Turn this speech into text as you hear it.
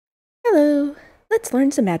Let's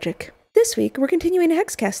learn some magic. This week, we're continuing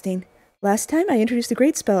hexcasting. Last time, I introduced the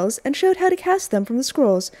great spells and showed how to cast them from the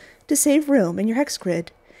scrolls to save room in your hex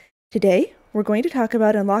grid. Today, we're going to talk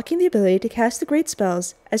about unlocking the ability to cast the great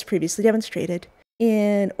spells as previously demonstrated.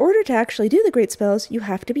 In order to actually do the great spells, you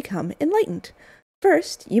have to become enlightened.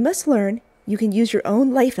 First, you must learn you can use your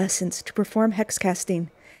own life essence to perform hexcasting.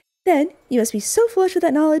 Then, you must be so flush with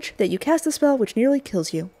that knowledge that you cast a spell which nearly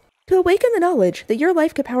kills you. To awaken the knowledge that your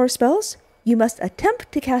life could power spells, you must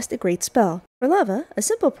attempt to cast a great spell. For lava, a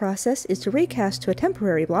simple process is to recast to a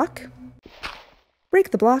temporary block,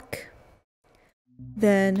 break the block,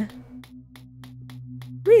 then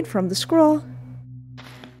read from the scroll,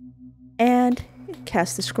 and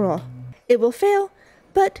cast the scroll. It will fail,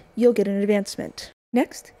 but you'll get an advancement.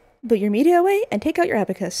 Next, put your media away and take out your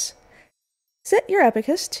abacus. Set your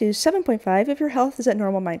abacus to 7.5 if your health is at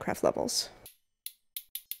normal Minecraft levels.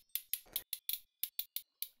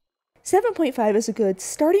 7.5 is a good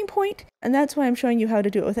starting point, and that's why I'm showing you how to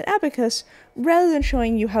do it with an abacus, rather than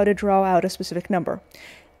showing you how to draw out a specific number.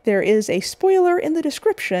 There is a spoiler in the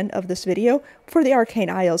description of this video for the Arcane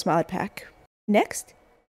Isles mod pack. Next,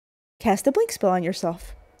 cast a blink spell on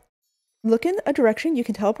yourself. Look in a direction you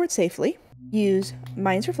can teleport safely, use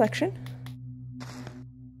Mind's Reflection,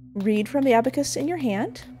 read from the abacus in your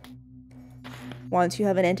hand. Once you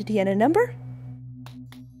have an entity and a number,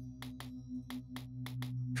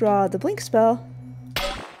 draw the blink spell,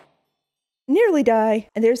 nearly die,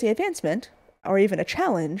 and there's the advancement, or even a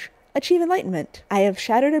challenge, achieve Enlightenment. I have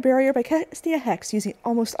shattered a barrier by casting a hex using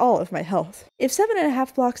almost all of my health. If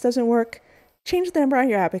 7.5 blocks doesn't work, change the number on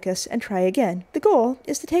your abacus and try again. The goal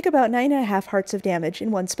is to take about 9.5 hearts of damage in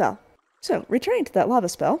one spell. So, returning to that lava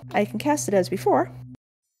spell, I can cast it as before,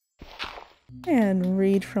 and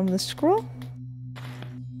read from the scroll,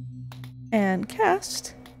 and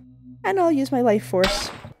cast, and I'll use my life force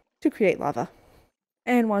to create lava.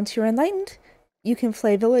 And once you're enlightened, you can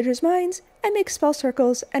flay villagers' minds and make spell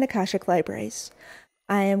circles and Akashic libraries.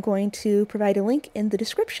 I am going to provide a link in the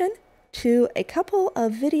description to a couple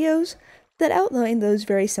of videos that outline those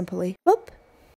very simply. Well,